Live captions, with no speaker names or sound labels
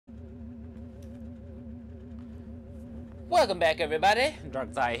Welcome back, everybody.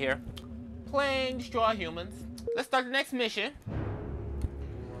 Xiah here, playing Destroy Humans. Let's start the next mission.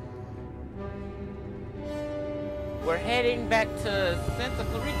 We're heading back to Santa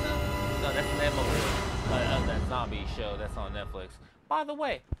Clarita. No, that's the name of that zombie show that's on Netflix. By the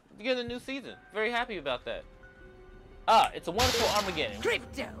way, we get a new season. Very happy about that. It's a wonderful Armageddon.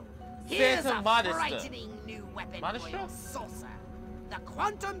 Crypto, here's Santa a Modesta. frightening new weapon for your saucer. The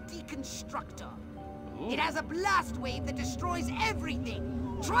Quantum Deconstructor. Ooh. It has a blast wave that destroys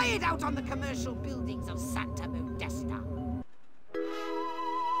everything. Try it out on the commercial buildings of Santa Modesta.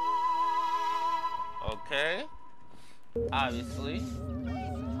 Okay. Obviously.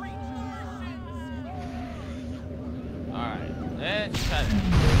 Alright, let's try that.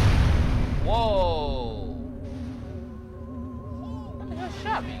 Whoa! What the hell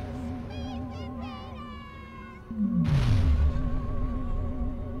shot me?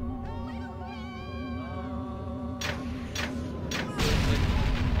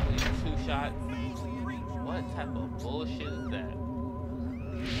 Only 2 shots. What type of bullshit is that?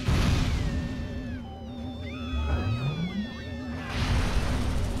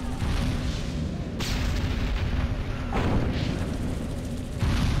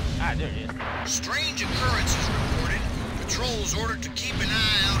 There it is. Strange occurrences reported. Patrols ordered to keep an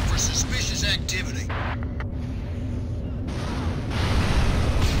eye out for suspicious activity.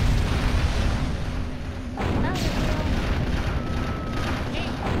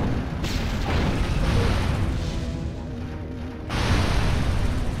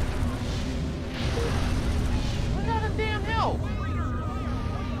 What kind of damn help?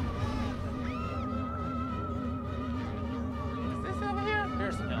 Is this over here?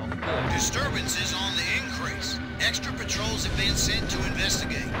 There's some help. Good. Disturbances on the increase. Extra patrols have been sent to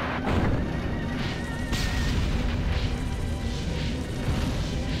investigate.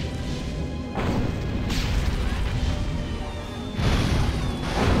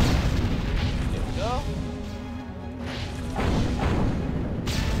 There we go.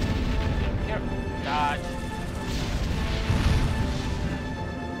 Here. Dodge.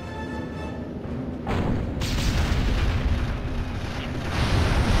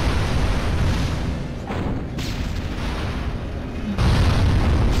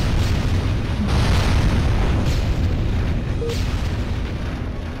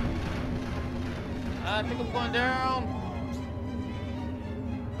 I think I'm going down.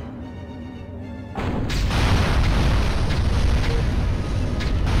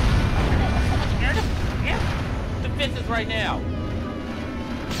 Air defenses right now.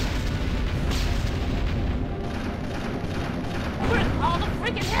 Where's all the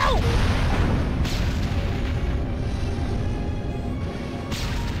freaking help?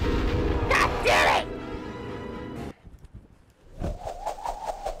 God damn it!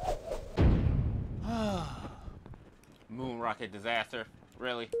 Moon rocket disaster.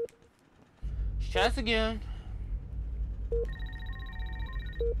 Really? Try this again.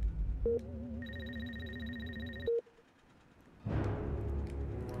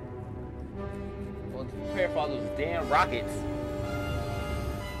 Well, to prepare for all those damn rockets.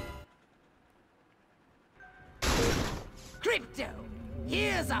 Crypto,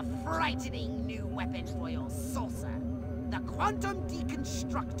 here's a frightening new weapon for your saucer. The Quantum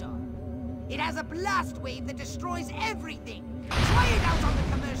Deconstructor. It has a blast wave that destroys everything. Try it out on the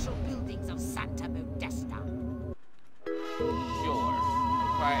commercial buildings of Santa Modesta. Sure.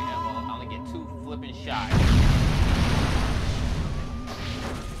 Require ammo. I only get 2 flipping shots.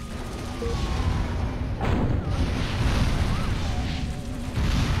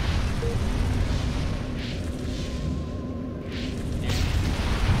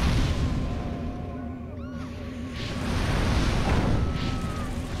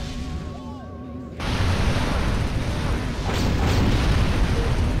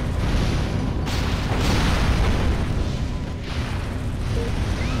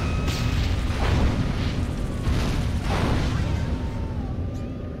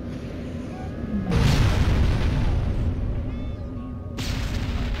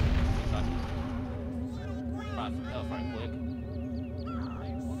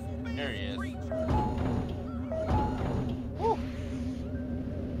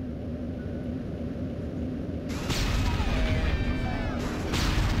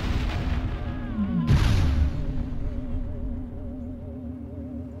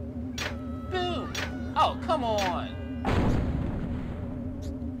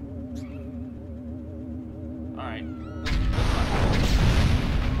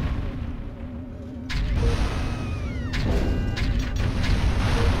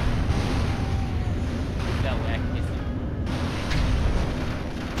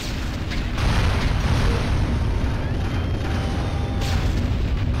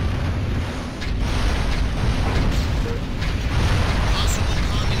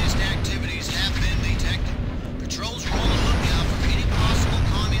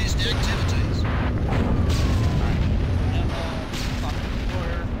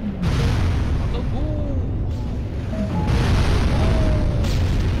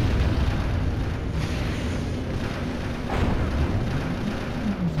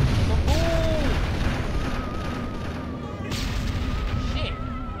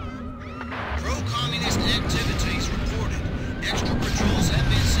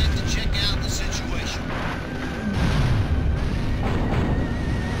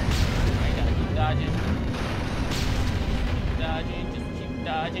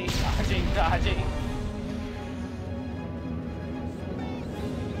 dodging.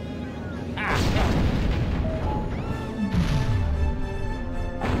 Ah, no.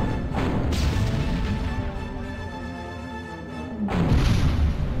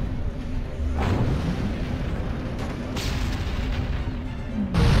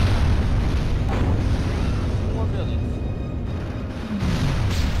 More buildings.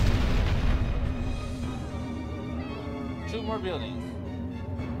 Two more buildings.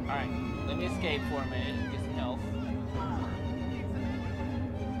 Alright, let me escape for a minute, get some health.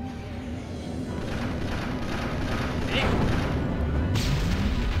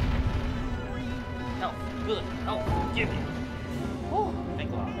 Health, good, health, give me. Whew,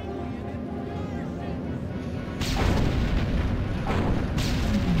 thank God.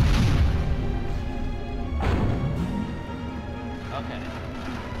 Okay.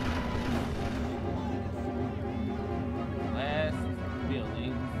 Last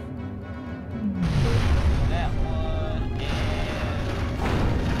building. That one and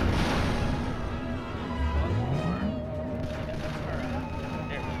one more.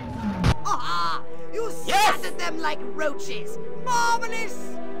 There it is. Ah! You Yes! scattered them like roaches! Marvelous!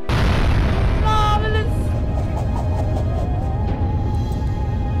 Marvelous!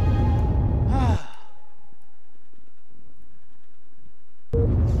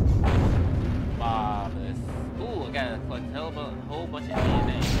 Marvelous. Ooh, I gotta collect a whole bunch of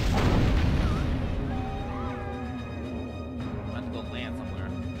DNA. I'm about to go land somewhere.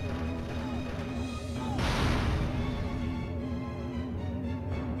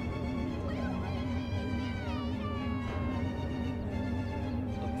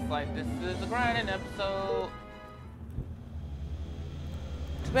 Looks like this is a grinding episode.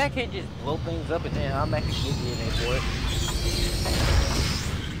 Too bad I can't just blow things up and then I'm actually get DNA for it.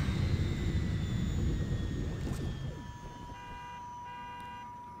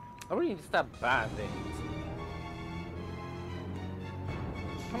 I really need to stop buying things.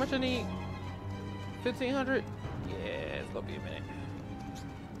 How much I need? 1,500? Yeah, it's gonna be a minute.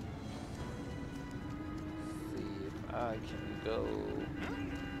 Let's see if I can go.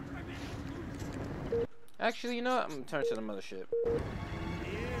 Actually, you know what? I'm gonna turn to the mothership.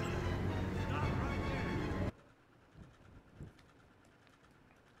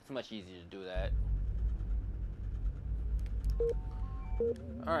 It's much easier to do that.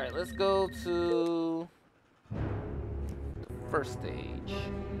 Alright, let's go to the first stage.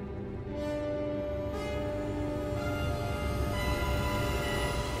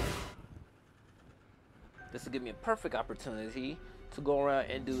 This will give me a perfect opportunity to go around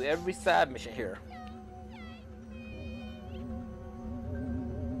and do every side mission here.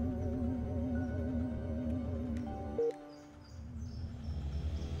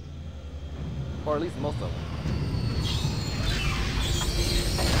 Or at least most of them.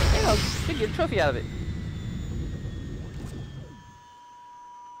 You know, should get a trophy out of it.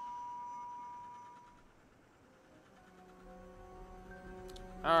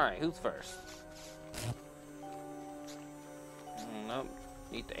 Alright, who's first? Nope.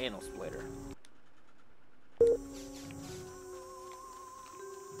 Need the anal splitter.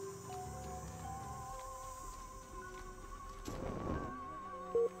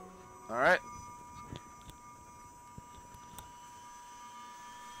 Alright.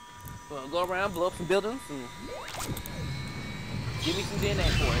 Well, go around, blow up some buildings, and give me some DNA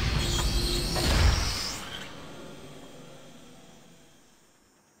for it.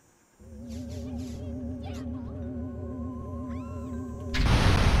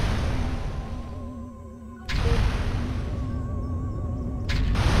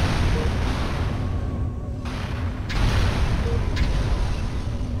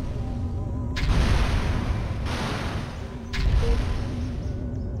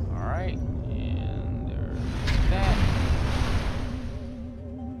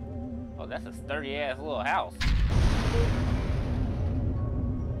 That's a sturdy ass little house.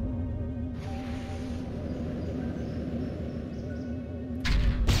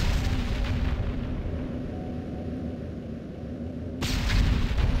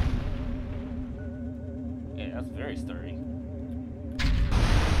 Yeah, that's very sturdy.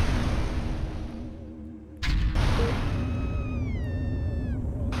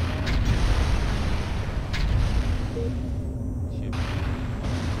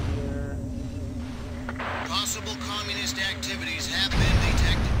 Possible communist activities have been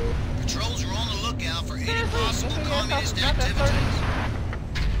detected. Patrols are on the lookout for any possible communist activities.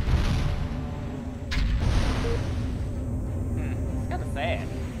 It's kind of sad.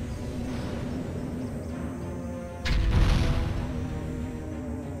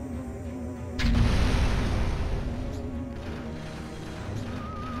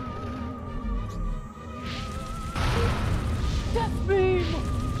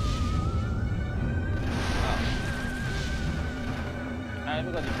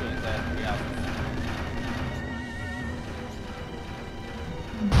 me go destroy his ass 3 houses.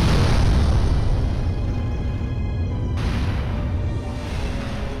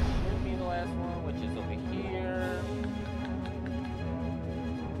 Should be the last one, which is over here.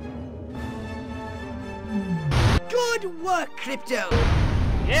 Good work, Crypto!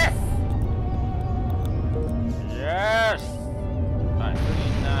 Yes! Yes! Alright,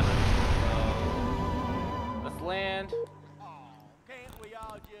 39. So, let's land. Oh, can't we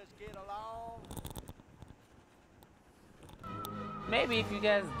all just get along? Maybe if you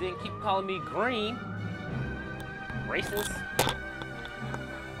guys didn't keep calling me green. Racist.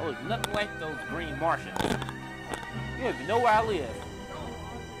 Oh, there's nothing like those green Martians. You don't even know where I live.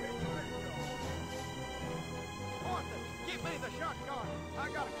 Martha, give me the shotgun. I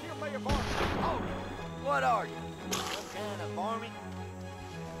gotta kill me a varmint. Oh, what are you? Some kind of varmint?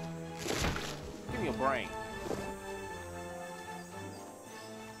 Give me a brain.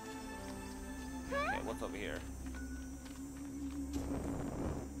 Okay, what's over here?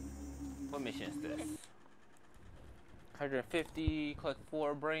 What mission is this? 150, collect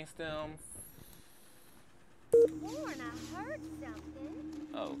 4 brain stems. Warren, I heard something.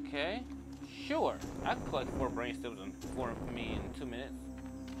 Okay, sure. I can collect 4 brain stems and 4 for me in 2 minutes.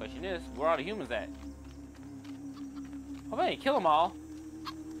 Question is, where are the humans at? Oh man, kill them all.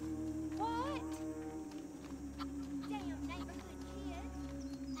 What? Damn neighborhood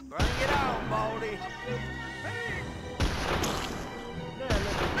kids. Bring it on, Baldy.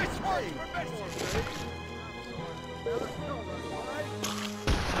 This one's for Betsy.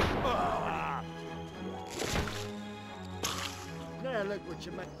 Now look what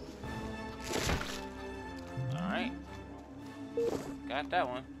you made. Alright. Got that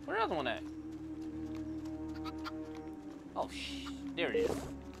one. Where's the other one at? Oh, there it is.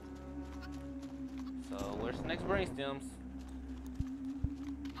 So, where's the next brain stems?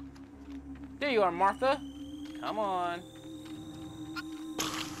 There you are, Martha. Come on.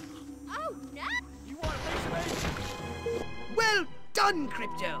 Oh, no! You want a piece of me? Well done,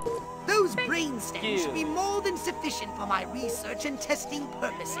 Crypto! Those brain you. stems should be more than sufficient for my research and testing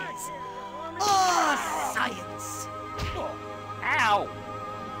purposes. Ah, science! Ow!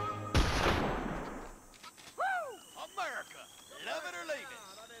 America, love it or leave it.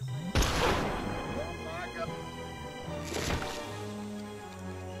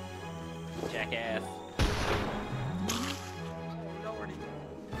 Jackass. Oh, Lordy.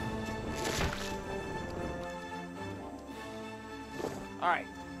 Alright.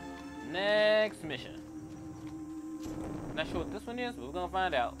 Next mission. Not sure what this one is, but we're gonna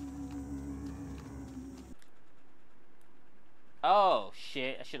find out. Oh,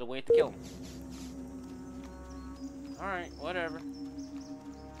 shit. I should have waited to kill him. Alright, whatever.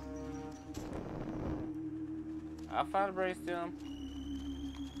 I'll find a brain stem.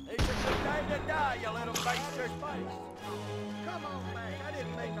 It's a good day to die, you little baster space. Come on, man. I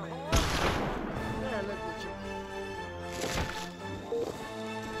didn't mean no harm. Now look what you...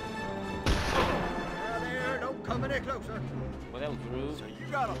 Now there, don't come any closer. Well, that was rude. So you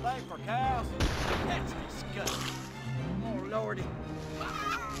got a thing for cows? That's disgusting. Oh, Lordy.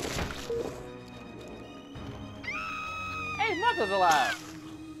 Hey, Martha's alive!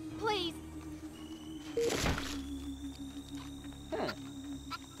 Please.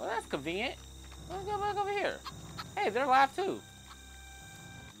 Well, that's convenient. Let's go back over here. Hey, they're alive too.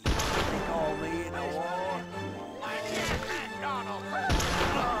 They call me in the war.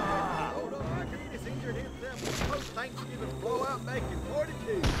 Hold on, Archimedes injured himself post-Thanksgiving blowout back in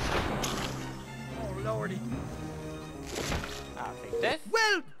 42. Oh, Lordy. I'll take this.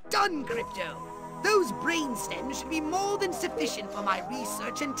 Well done, Crypto! Those brain stems should be more than sufficient for my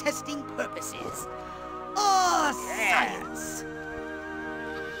research and testing purposes. Ah, science!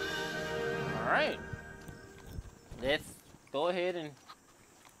 Alright. Let's go ahead and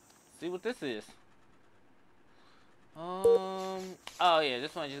see what this is. Oh yeah,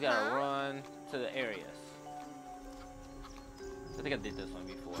 this one just gotta run to the areas. I think I did this one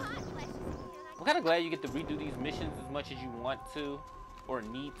before. I'm kinda glad you get to redo these missions as much as you want to, or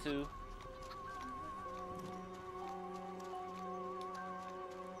need to.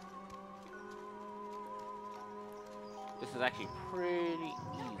 This is actually pretty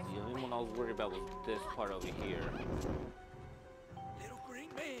easy. The only one I was worried about was this part over here. Little green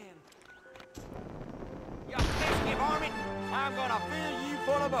man. You pesky varmint. I'm gonna fill you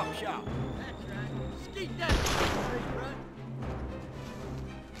full of buckshot. That's right. Skeet that.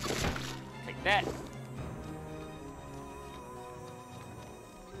 Take that.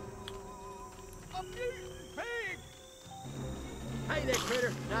 A mutant pig. Hey there,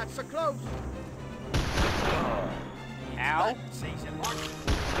 critter. Not so close. Ow. Ow. Season mark.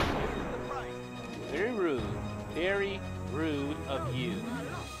 Very rude. Very rude of you.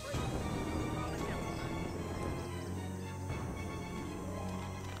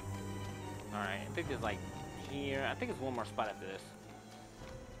 Alright, I think there's like here. I think it's one more spot after this.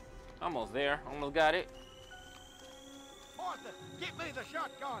 Almost there. Almost got it. Martha, get me the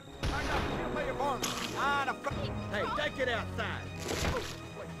shotgun. I got to kill me a barn. Hey, take it outside.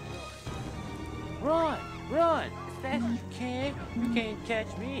 Run! Run! As fast as you can. You can't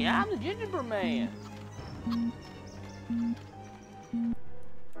catch me. I'm the gingerbread man.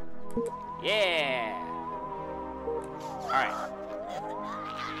 Yeah! Alright.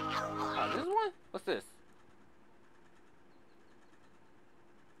 Oh, this is one? What's this?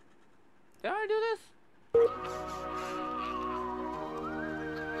 Did I already do this?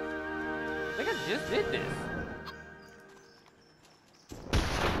 I think I just did this.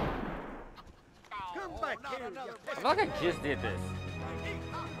 Come back here. I feel like I just did this.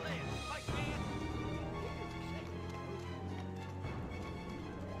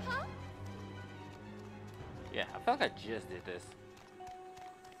 Huh? Yeah, I feel like I just did this.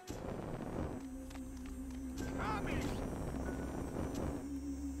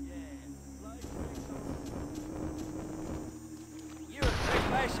 You're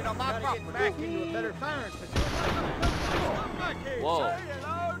trespassing on my property. Get back into a better firing position. Come back here. Whoa. Say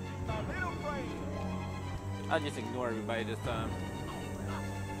hello to my little friend. I'll just ignore everybody this time.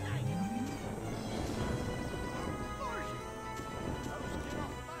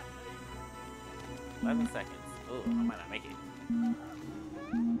 11 seconds. Oh, I might not make it.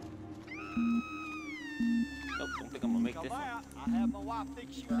 Nope, don't think I'm gonna make Come this one. out. I have my wife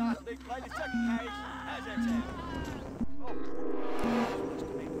fix you a nice big plate of chicken case. How's that sound? Oh, must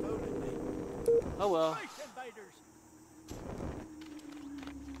have been fooling me. Oh well. Space invaders.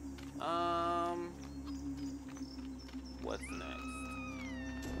 What's next?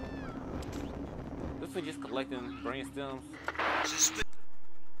 This was just collecting brain stems.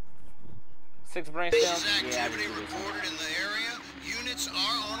 6 brain stems? Suspicious Yeah, I activity just do this one. reported in the area. Units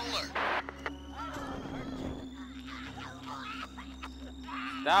are on alert.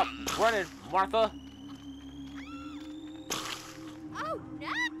 Stop running, Martha. Oh,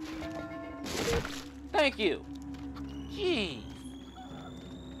 no! Thank you. Jeez.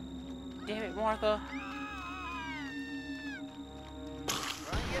 Damn it, Martha.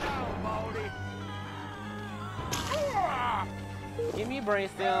 Bring it on, Baldy. Give me a brain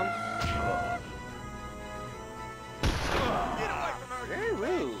stem. Get away from her. Very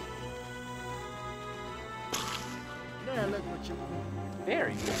rude. Now look what you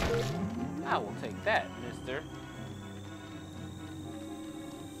Very good. I will take that, mister.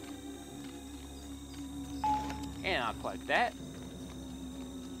 And I'll collect that.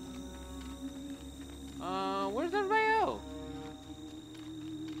 Where's everybody else?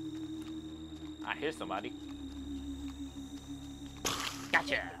 I hear somebody.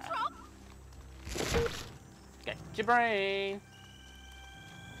 Gotcha! Got your brain.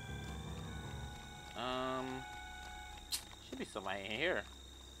 Should be somebody in here.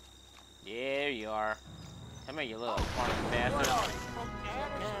 Yeah, there you are. Come here, you little farming bastard.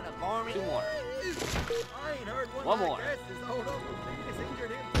 kind of varmint. 2 more. I ain't heard One like more. that since old Uncle Venus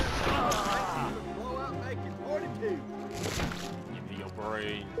injured himself. Blow out making 42. Give me your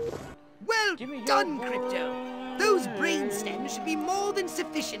brain. Well Give me your done, brain. Crypto. Those brain stems should be more than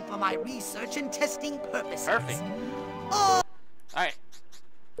sufficient for my research and testing purposes. Perfect. Oh, Alright.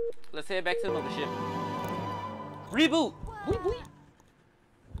 Let's head back to the mothership. Reboot! Boop, boop.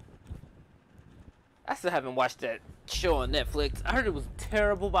 I still haven't watched that show on Netflix. I heard it was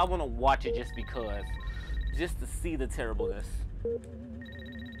terrible, but I want to watch it just because. Just to see the terribleness.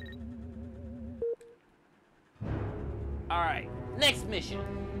 Alright. Next mission.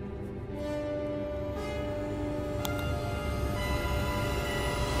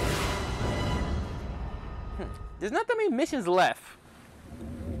 There's not that many missions left.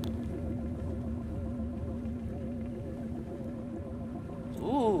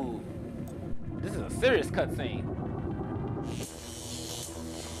 Ooh. This is a serious cutscene.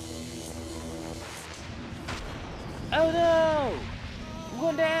 Oh no! I'm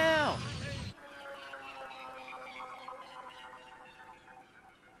going down!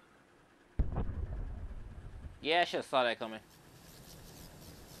 Yeah, I should have saw that coming.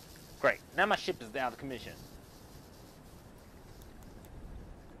 Great. Now my ship is out of commission.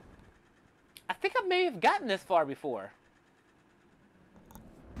 I think I may have gotten this far before.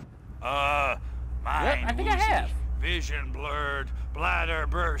 Mind I think I woozy, have. Vision blurred, bladder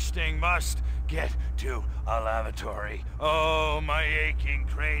bursting, must get to a lavatory. Oh, my aching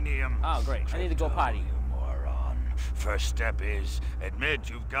cranium. Oh, great. I need to go potty. You moron. First step is admit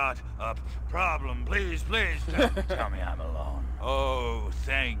you've got a problem. Please, please, tell me I'm alone. Oh,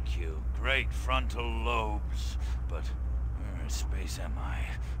 thank you. Great frontal lobes. But where in space am I?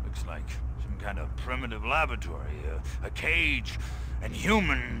 Looks like some kind of primitive laboratory, a cage, and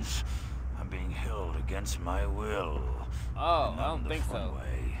humans. I'm being held against my will. Oh, I don't think so.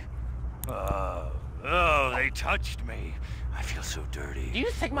 Oh, they touched me. I feel so dirty. Did you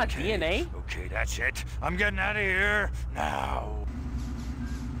just take my DNA? Okay, that's it. I'm getting out of here now.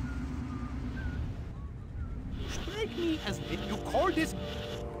 Strike me as if you call this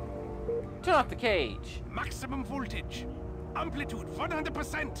Turn off the cage. maximum voltage. Amplitude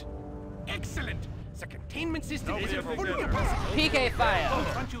 100%. Excellent. The containment system is fully operational. PK fire.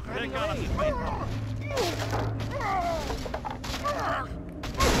 Don't you running away?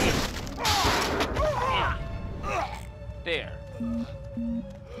 There.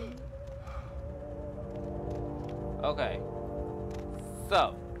 Okay.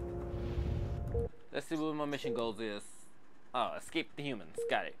 So, let's see what my mission goals is. Oh, escape the humans.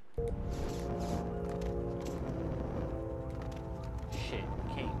 Got it. Shit,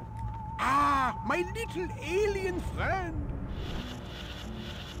 King. Ah, my little alien friend.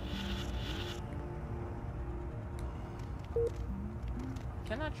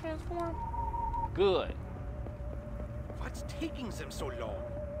 Can I transform? Good. What's taking them so long?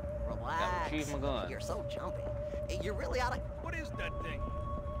 Relax. Retrieve my gun. You're so jumpy. You really ought to... What is that thing?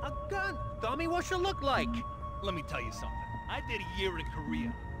 A gun, dummy. What should look like? Let me tell you something. I did a year in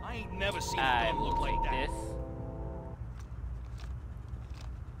Korea. I ain't never seen a I gun look will like take that. this.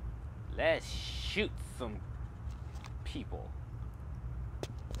 Let's shoot some people.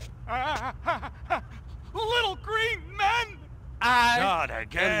 Little green men! I Not am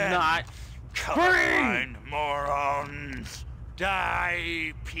again. not Colorblind morons.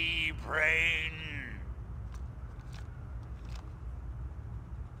 Die, pea brain.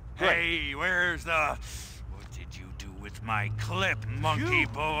 Hey, where's the... What did you do with my clip, monkey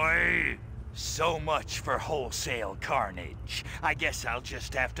boy? So much for wholesale carnage. I guess I'll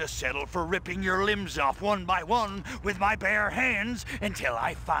just have to settle for ripping your limbs off one by one with my bare hands until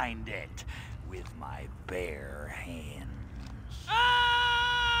I find it. With my bare hands.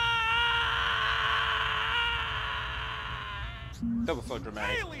 That was so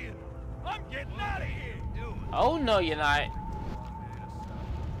dramatic. Alien! I'm getting out of here! Oh no, you're not.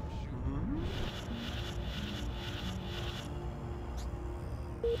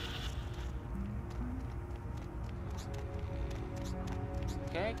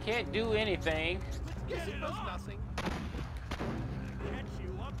 Okay, can't do anything. Guess it was nothing. Get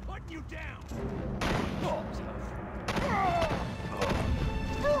you! I'm putting you down!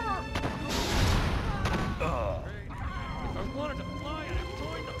 If I wanted to fly, I'd have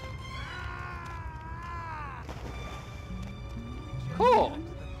joined them. Cool.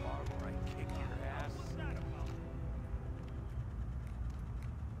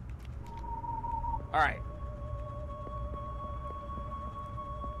 All right.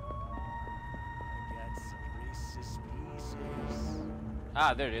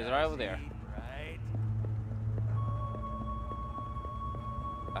 Ah, there it is, right over there. Right?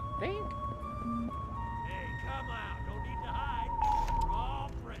 I think. Hey, come out. Don't need to hide. We're all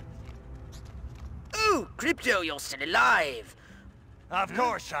friends. Ooh, Crypto, you're still alive. Of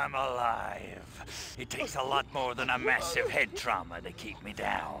course I'm alive. It takes a lot more than a massive head trauma to keep me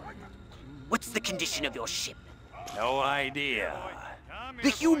down. What's the condition of your ship? No idea. The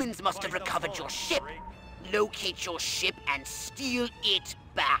humans must have recovered your ship. Locate your ship and steal it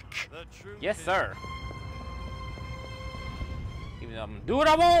back. Yes, sir. Even though I'm gonna do what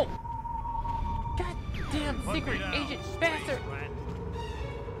I want. Goddamn secret agent bastard.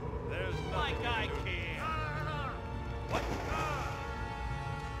 There's like I can. What?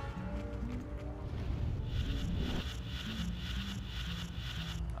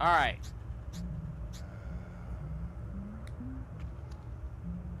 All right.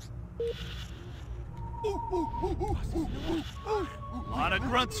 A lot of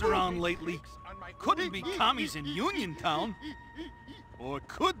grunts around lately. Couldn't be commies in Uniontown. Or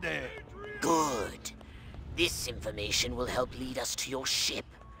could there? Good. This information will help lead us to your ship.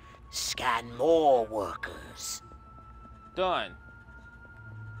 Scan more workers. Done.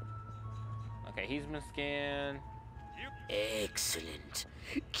 Okay, he's been scanned. Excellent.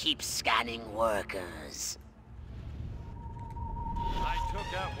 Keep scanning workers.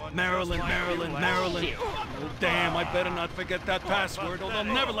 Maryland. Oh, damn, I better not forget that password, or they'll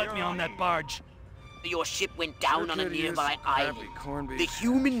never let me on that barge. Your ship went down on a nearby island. The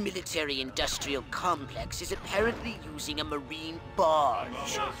human military-industrial complex is apparently using a marine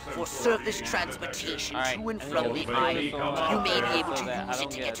barge for surface transportation to and from the island. You may be able to use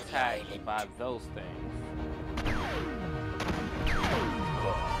it to get to the island. By those things.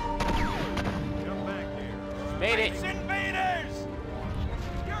 Made it. Invaders!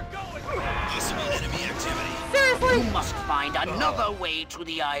 You're going Possible enemy activity. Seriously? You must find another way to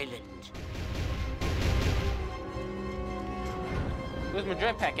the island. Where's my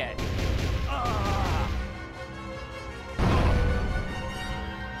jetpack at?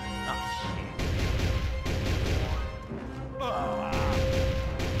 Oh shit.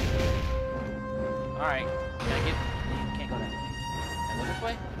 Alright. Can I get... Can't go that way. Can I go this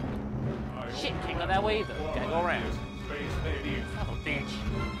way? Shit, can't go that way either. Gotta go around. Son of a bitch.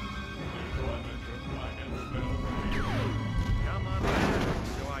 Come on back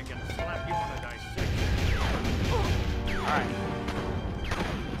so I can slap you on a dissection. Alright.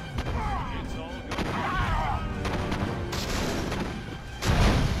 It's all good.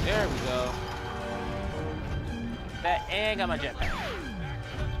 There we go. That and got my jetpack.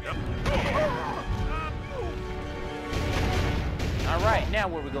 Alright, now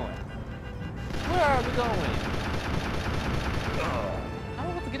where are we going? Where are we going? How am I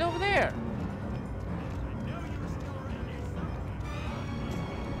supposed to get over there?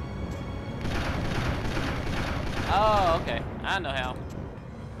 Oh, okay. I know how.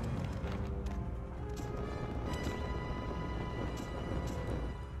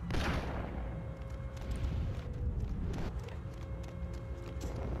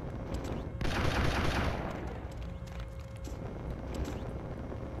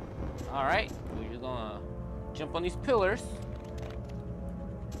 Alright, we're just gonna jump on these pillars.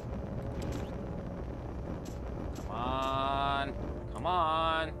 Come on. Come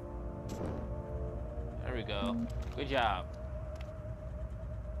on. There we go. Good job.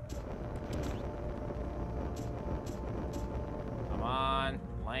 Come on.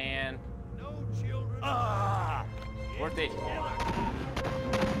 Land. No children. Worth it.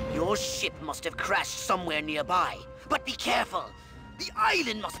 Your ship must have crashed somewhere nearby. But be careful. The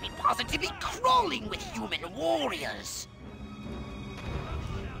island must be positively crawling with human warriors.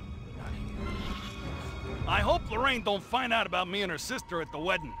 I hope Lorraine don't find out about me and her sister at the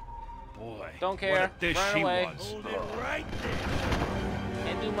wedding. Boy, Don't care. what a dish Run she away. was. Hold it right there.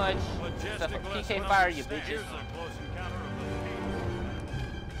 Can't do much. Except for PK fire, you bitches. Here's a close encounter of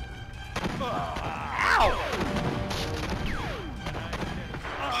the Ow!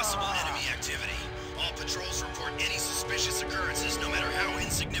 Possible enemy activity. All patrols report any suspicious occurrences, no matter how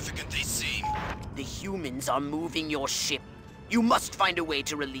insignificant they seem. The humans are moving your ship. You must find a way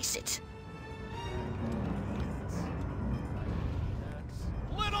to release it.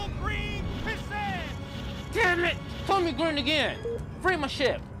 Little green pissant! Damn it! Tommy Green again! Free my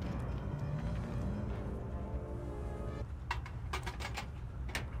ship!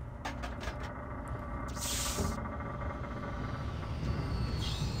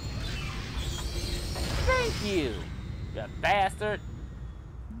 Thank you, you bastard!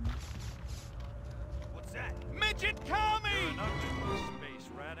 What's that? Midget coming! You're an ugly space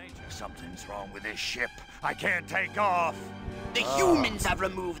rat, ain't you? Something's wrong with this ship. I can't take off. The humans have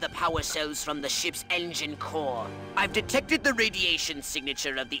removed the power cells from the ship's engine core. I've detected the radiation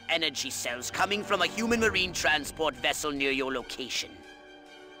signature of the energy cells coming from a human marine transport vessel near your location.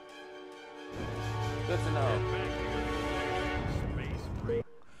 Good to know. Space freak.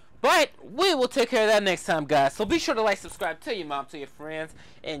 But we will take care of that next time, guys. So be sure to like, subscribe, tell your mom, tell your friends,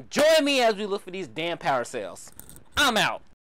 and join me as we look for these damn power cells. I'm out.